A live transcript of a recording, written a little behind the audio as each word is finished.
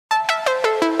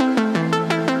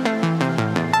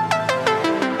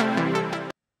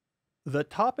The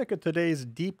topic of today's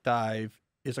deep dive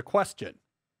is a question.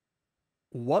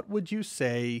 What would you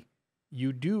say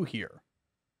you do here?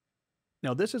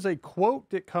 Now, this is a quote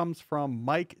that comes from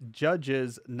Mike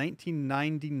Judge's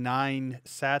 1999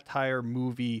 satire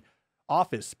movie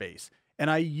Office Space. And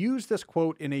I used this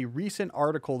quote in a recent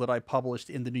article that I published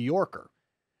in The New Yorker.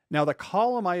 Now, the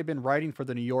column I have been writing for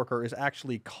The New Yorker is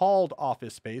actually called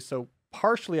Office Space. So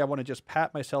partially, I want to just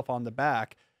pat myself on the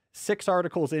back. 6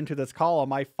 articles into this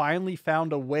column, I finally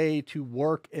found a way to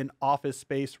work an Office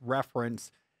Space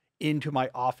reference into my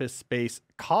Office Space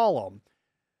column.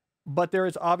 But there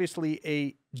is obviously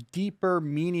a deeper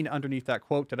meaning underneath that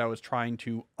quote that I was trying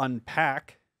to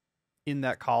unpack in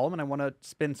that column, and I want to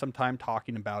spend some time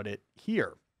talking about it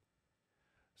here.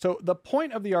 So the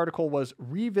point of the article was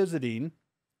revisiting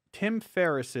Tim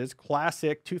Ferriss's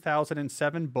classic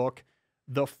 2007 book,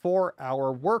 The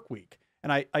 4-Hour Workweek.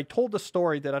 And I told the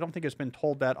story that I don't think has been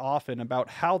told that often about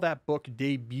how that book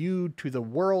debuted to the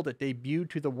world. It debuted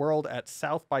to the world at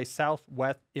South by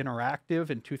Southwest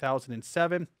Interactive in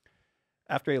 2007.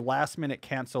 After a last-minute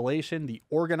cancellation, the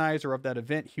organizer of that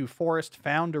event, Hugh Forrest,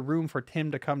 found a room for Tim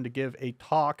to come to give a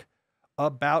talk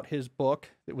about his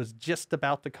book. It was just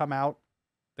about to come out.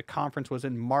 The conference was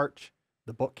in March.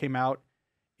 The book came out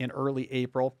in early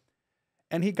April.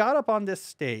 And he got up on this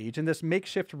stage in this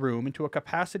makeshift room into a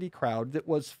capacity crowd that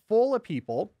was full of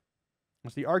people.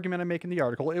 That's the argument I make in the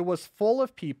article. It was full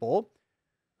of people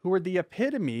who were the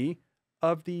epitome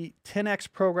of the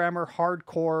 10X programmer,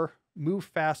 hardcore, move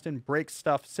fast and break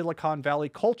stuff, Silicon Valley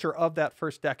culture of that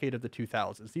first decade of the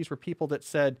 2000s. These were people that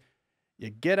said, you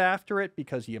get after it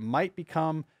because you might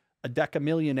become a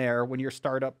decamillionaire when your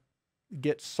startup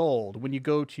gets sold, when you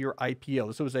go to your IPO.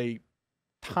 This was a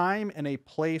time and a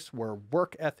place where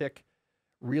work ethic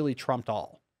really trumped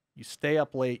all. You stay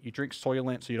up late, you drink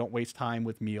Soylent so you don't waste time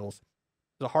with meals.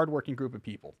 It's a hardworking group of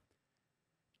people.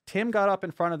 Tim got up in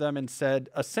front of them and said,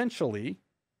 essentially,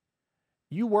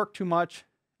 you work too much.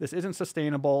 This isn't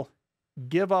sustainable.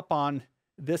 Give up on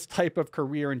this type of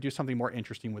career and do something more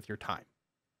interesting with your time.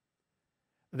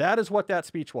 That is what that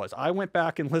speech was. I went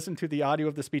back and listened to the audio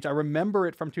of the speech. I remember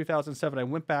it from 2007. I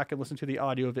went back and listened to the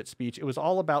audio of its speech. It was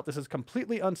all about this is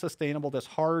completely unsustainable, this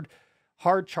hard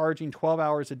charging 12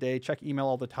 hours a day, check email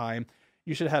all the time.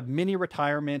 You should have mini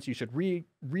retirements. You should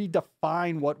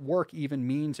redefine what work even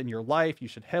means in your life. You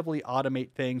should heavily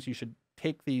automate things. You should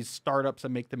take these startups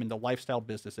and make them into lifestyle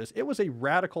businesses. It was a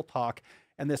radical talk,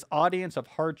 and this audience of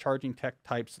hard charging tech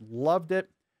types loved it.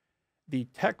 The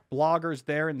tech bloggers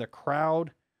there in the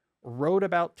crowd wrote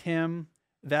about Tim.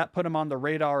 That put him on the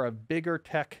radar of bigger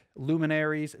tech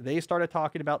luminaries. They started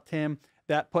talking about Tim.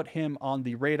 That put him on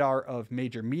the radar of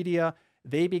major media.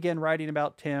 They began writing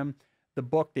about Tim. The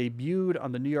book debuted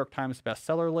on the New York Times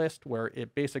bestseller list, where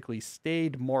it basically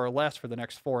stayed more or less for the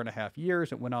next 4.5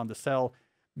 years. It went on to sell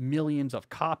millions of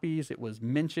copies. It was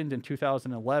mentioned in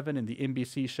 2011 in the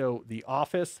NBC show The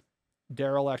Office.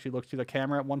 Daryl actually looks to the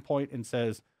camera at one point and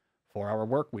says, 4-Hour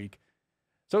Workweek.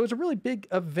 So it was a really big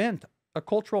event, a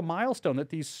cultural milestone that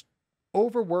these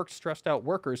overworked, stressed out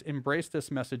workers embraced this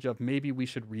message of maybe we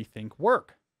should rethink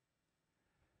work.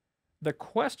 The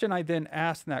question I then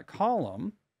asked in that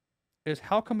column is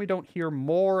how come we don't hear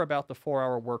more about the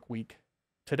 4-Hour Workweek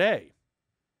today?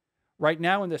 Right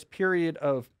now in this period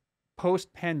of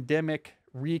post-pandemic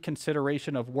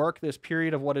reconsideration of work, this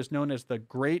period of what is known as the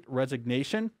Great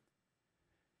Resignation,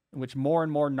 in which more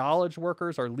and more knowledge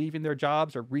workers are leaving their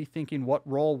jobs or rethinking what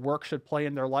role work should play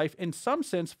in their life. In some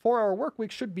sense, 4-Hour Workweek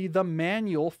should be the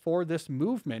manual for this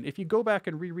movement. If you go back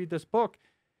and reread this book,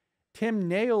 Tim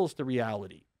nails the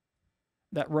reality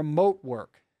that remote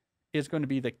work is going to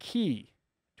be the key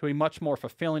to a much more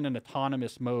fulfilling and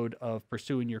autonomous mode of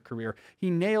pursuing your career. He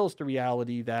nails the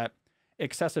reality that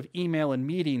excessive email and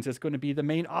meetings is going to be the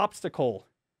main obstacle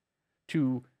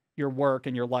to your work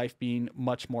and your life being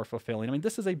much more fulfilling. I mean,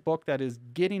 this is a book that is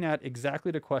getting at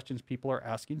exactly the questions people are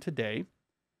asking today,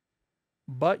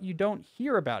 but you don't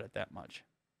hear about it that much.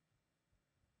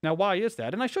 Now, why is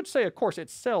that? And I should say, of course, it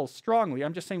sells strongly.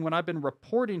 I'm just saying when I've been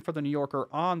reporting for The New Yorker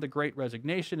on the Great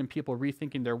Resignation and people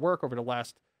rethinking their work over the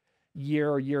last year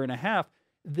or year and a half,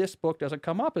 this book doesn't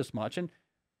come up as much. And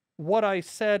what I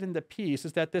said in the piece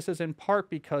is that this is in part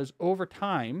because over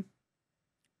time,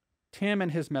 Tim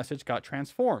and his message got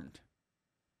transformed.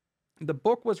 The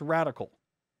book was radical.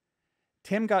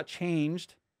 Tim got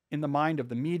changed in the mind of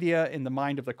the media, in the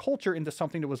mind of the culture, into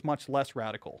something that was much less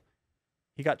radical.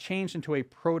 He got changed into a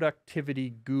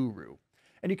productivity guru.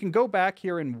 And you can go back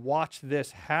here and watch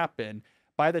this happen.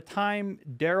 By the time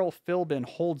Daryl Philbin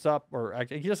holds up, or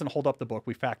actually, he doesn't hold up the book,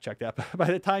 we fact-checked that, but by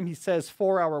the time he says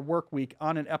 4-Hour Workweek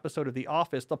on an episode of The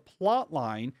Office, the plot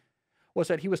line was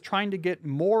that he was trying to get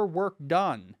more work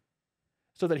done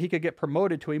so that he could get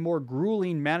promoted to a more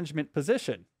grueling management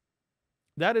position.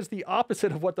 That is the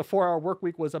opposite of what the 4-hour work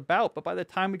week was about. But by the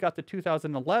time we got to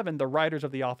 2011, the writers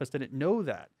of The Office didn't know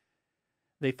that.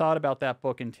 They thought about that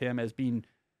book and Tim as being,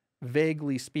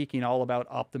 vaguely speaking, all about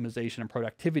optimization and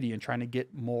productivity and trying to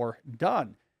get more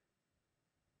done.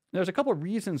 There's a couple of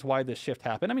reasons why this shift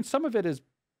happened. I mean, some of it is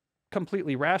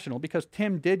completely rational because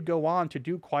Tim did go on to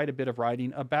do quite a bit of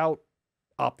writing about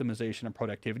optimization and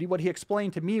productivity. What he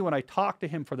explained to me when I talked to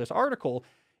him for this article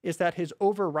is that his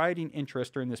overriding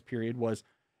interest during this period was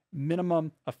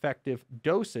minimum effective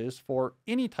doses for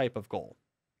any type of goal.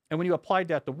 And when you applied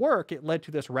that to work, it led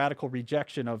to this radical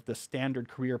rejection of the standard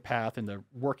career path and the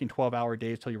working 12-hour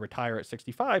days till you retire at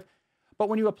 65. But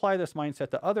when you apply this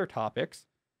mindset to other topics,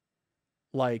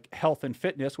 like health and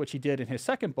fitness, which he did in his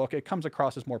second book, it comes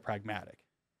across as more pragmatic.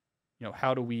 You know,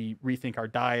 how do we rethink our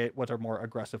diet? What are more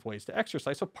aggressive ways to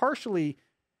exercise? So partially,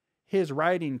 his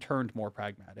writing turned more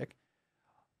pragmatic.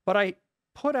 But I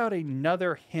put out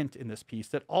another hint in this piece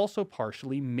that also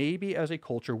partially, maybe as a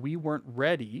culture, we weren't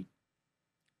ready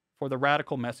for the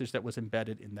radical message that was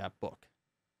embedded in that book.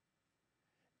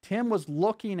 Tim was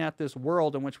looking at this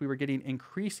world in which we were getting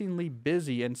increasingly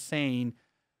busy and saying,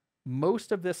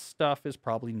 most of this stuff is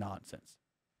probably nonsense.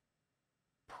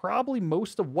 Probably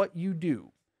most of what you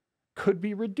do could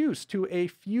be reduced to a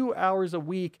few hours a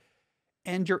week,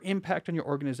 and your impact on your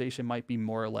organization might be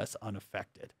more or less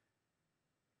unaffected.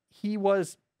 He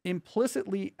was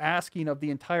implicitly asking of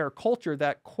the entire culture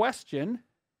that question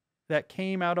that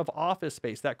came out of Office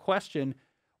Space, that question,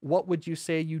 what would you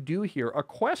say you do here? A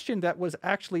question that was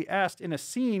actually asked in a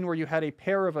scene where you had a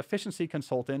pair of efficiency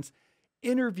consultants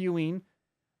interviewing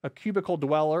a cubicle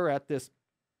dweller at this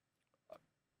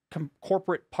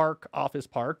corporate park, office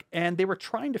park, and they were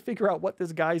trying to figure out what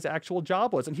this guy's actual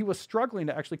job was. And he was struggling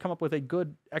to actually come up with a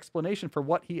good explanation for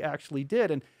what he actually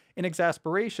did. And in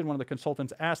exasperation, one of the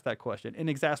consultants asked that question. In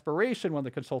exasperation, one of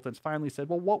the consultants finally said,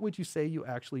 well, what would you say you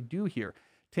actually do here?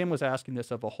 Tim was asking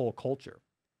this of a whole culture.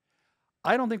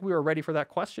 I don't think we were ready for that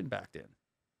question back then.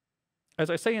 As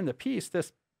I say in the piece,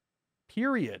 this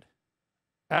period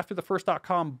after the first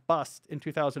 .com bust in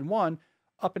 2001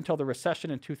 up until the recession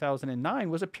in 2009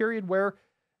 was a period where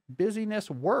busyness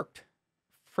worked.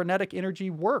 Frenetic energy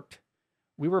worked.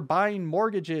 We were buying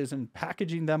mortgages and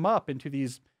packaging them up into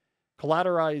these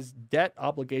collateralized debt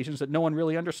obligations that no one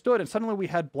really understood. And suddenly we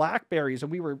had BlackBerries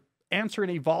and we were answering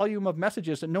a volume of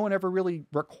messages that no one ever really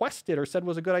requested or said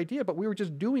was a good idea, but we were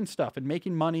just doing stuff and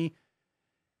making money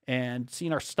and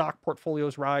seeing our stock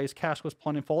portfolios rise. Cash was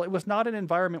plentiful. It was not an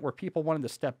environment where people wanted to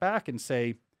step back and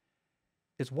say,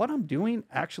 is what I'm doing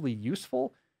actually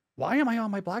useful? Why am I on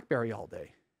my BlackBerry all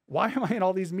day? Why am I in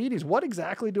all these meetings? What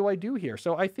exactly do I do here?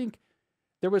 So I think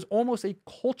there was almost a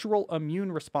cultural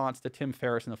immune response to Tim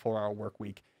Ferriss in the 4-hour work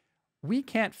week. We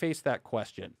can't face that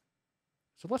question.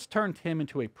 So let's turn Tim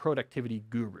into a productivity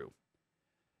guru.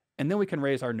 And then we can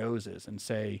raise our noses and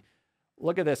say,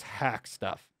 look at this hack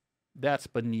stuff. That's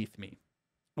beneath me.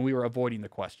 And we were avoiding the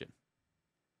question.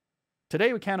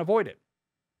 Today, we can't avoid it.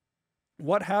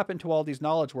 What happened to all these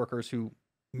knowledge workers who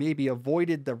maybe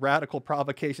avoided the radical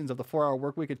provocations of the 4-hour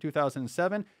work week in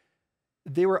 2007?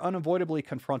 They were unavoidably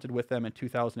confronted with them in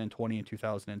 2020 and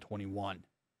 2021.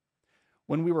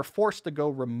 When we were forced to go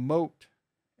remote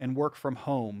and work from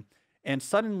home, and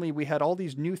suddenly we had all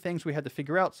these new things we had to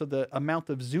figure out. So the amount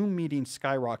of Zoom meetings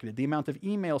skyrocketed, the amount of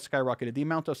email skyrocketed, the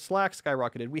amount of Slack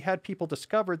skyrocketed. We had people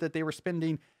discover that they were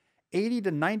spending 80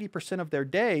 to 90% of their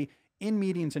day in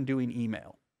meetings and doing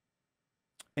email.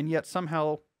 And yet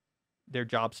somehow their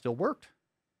job still worked.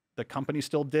 The company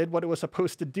still did what it was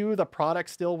supposed to do. The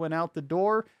product still went out the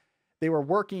door. They were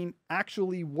working,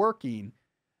 actually working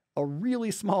a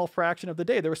really small fraction of the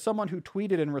day. There was someone who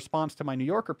tweeted in response to my New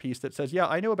Yorker piece that says, yeah,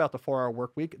 I know about the 4-hour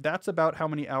work week. That's about how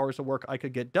many hours of work I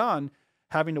could get done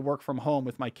having to work from home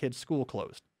with my kids' school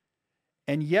closed.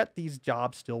 And yet these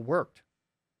jobs still worked.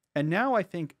 And now I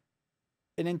think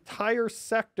an entire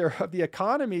sector of the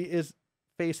economy is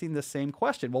facing the same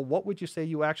question. Well, what would you say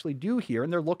you actually do here?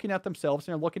 And they're looking at themselves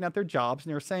and they're looking at their jobs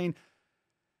and they're saying,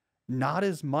 not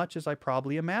as much as I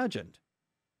probably imagined.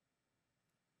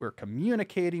 We're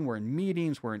communicating, we're in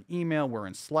meetings, we're in email, we're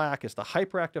in Slack. It's the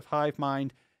hyperactive hive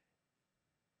mind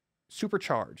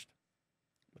supercharged.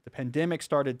 What the pandemic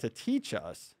started to teach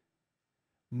us,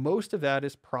 most of that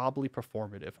is probably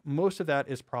performative. Most of that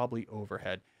is probably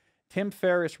overhead. Tim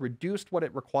Ferriss reduced what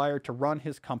it required to run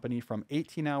his company from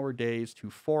 18-hour days to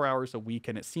 4 hours a week,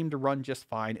 and it seemed to run just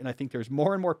fine. And I think there's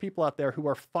more and more people out there who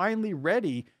are finally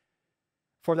ready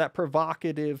for that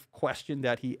provocative question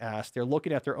that he asked. They're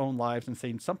looking at their own lives and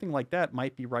saying something like that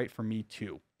might be right for me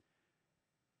too.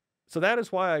 So that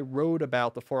is why I wrote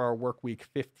about the 4-Hour Workweek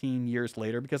 15 years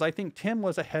later, because I think Tim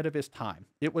was ahead of his time.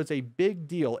 It was a big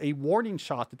deal, a warning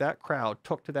shot that that crowd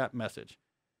took to that message.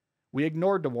 We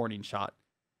ignored the warning shot.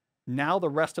 Now the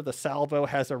rest of the salvo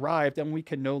has arrived, and we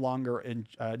can no longer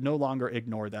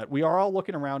ignore that. We are all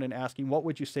looking around and asking, what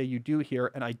would you say you do here?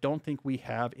 And I don't think we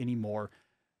have anymore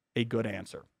a good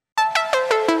answer.